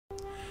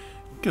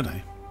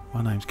G'day,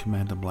 my name's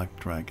Commander Black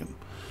Dragon.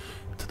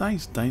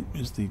 Today's date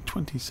is the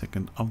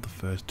 22nd of the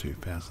 1st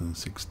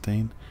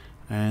 2016,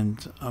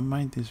 and I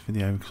made this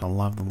video because I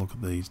love the look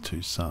of these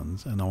two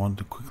suns, and I wanted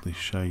to quickly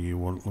show you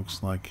what it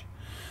looks like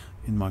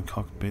in my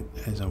cockpit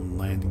as I'm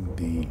landing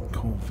the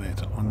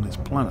Corvette on this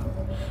planet.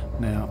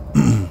 Now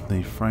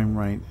the frame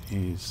rate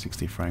is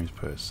 60 frames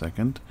per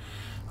second.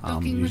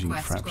 I'm using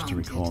Fraps to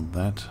record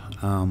that,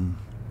 and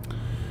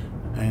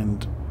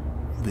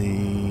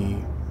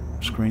the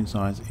screen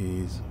size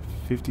is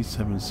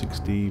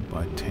 5760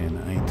 by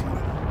 1080. I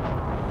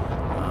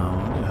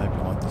hope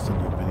you like this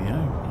little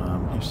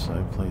video. If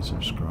so, please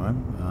subscribe.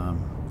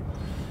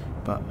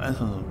 But as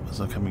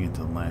I'm coming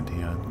into the land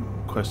here, I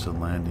requested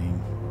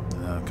landing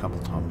a couple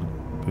of times,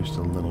 boosted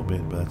a little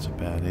bit, but that's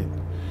about it.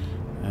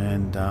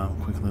 And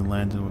quickly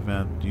landed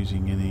without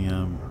using any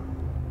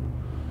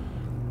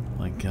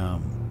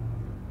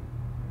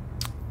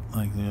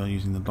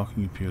using the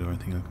docking computer or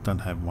anything. I don't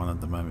have one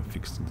at the moment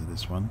fixed into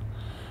this one.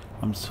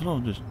 I'm sort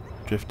of just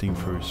drifting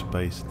through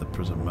space at the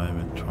present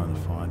moment, trying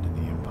to find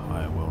any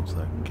Empire worlds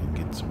that can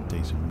get some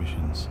decent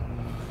missions.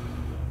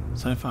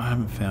 So far I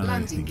haven't found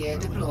anything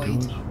really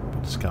good.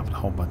 I've discovered a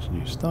whole bunch of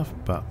new stuff,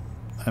 but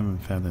I haven't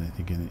found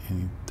anything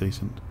any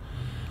decent.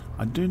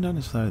 I do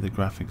notice though the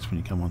graphics when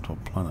you come onto a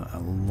planet are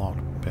a lot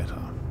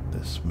better.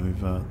 They're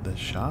smoother, they're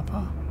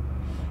sharper.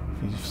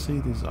 If you see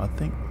this, I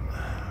think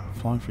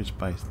flying through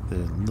space, they're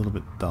a little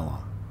bit duller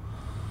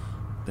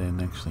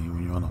than actually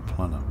when you're on a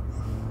planet.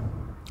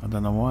 I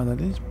don't know why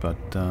that is, but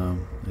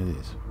it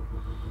is.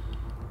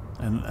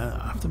 And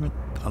I have to admit,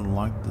 I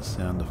like the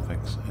sound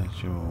effects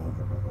as you're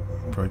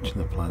approaching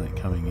the planet,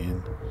 coming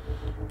in,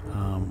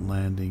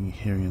 landing,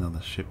 hearing another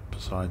ship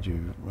beside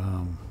you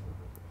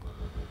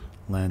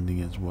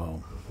landing as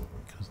well.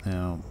 Because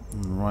now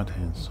on the right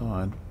hand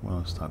side, when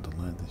I start to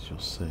land this, you'll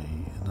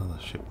see another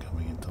ship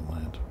coming into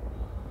land.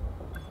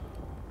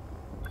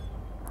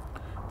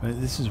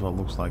 But this is what it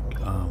looks like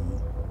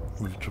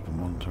with a triple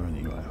monitor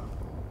anyway.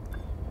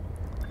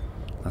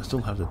 I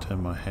still have to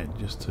turn my head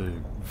just to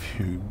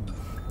view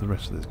the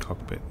rest of this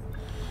cockpit.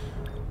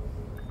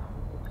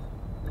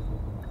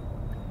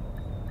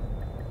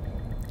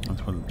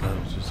 That's what it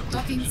does. Just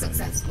docking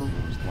successful.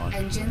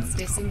 Engines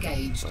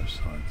disengaged. Both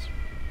sides.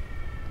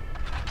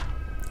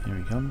 Here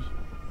he comes.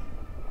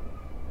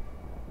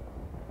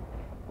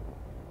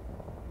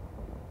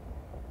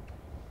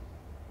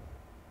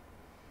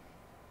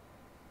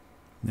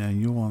 Now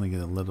you'll want to get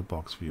a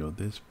letterbox view of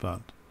this,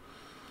 but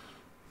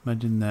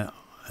imagine that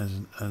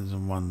as a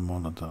one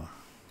monitor.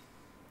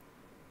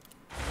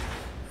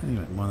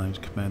 Anyway, my name's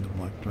Commander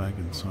Black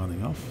Dragon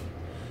signing off.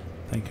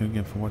 Thank you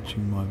again for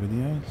watching my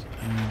videos,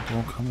 and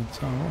all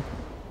comments are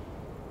welcome.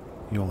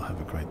 You all have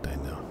a great day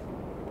now.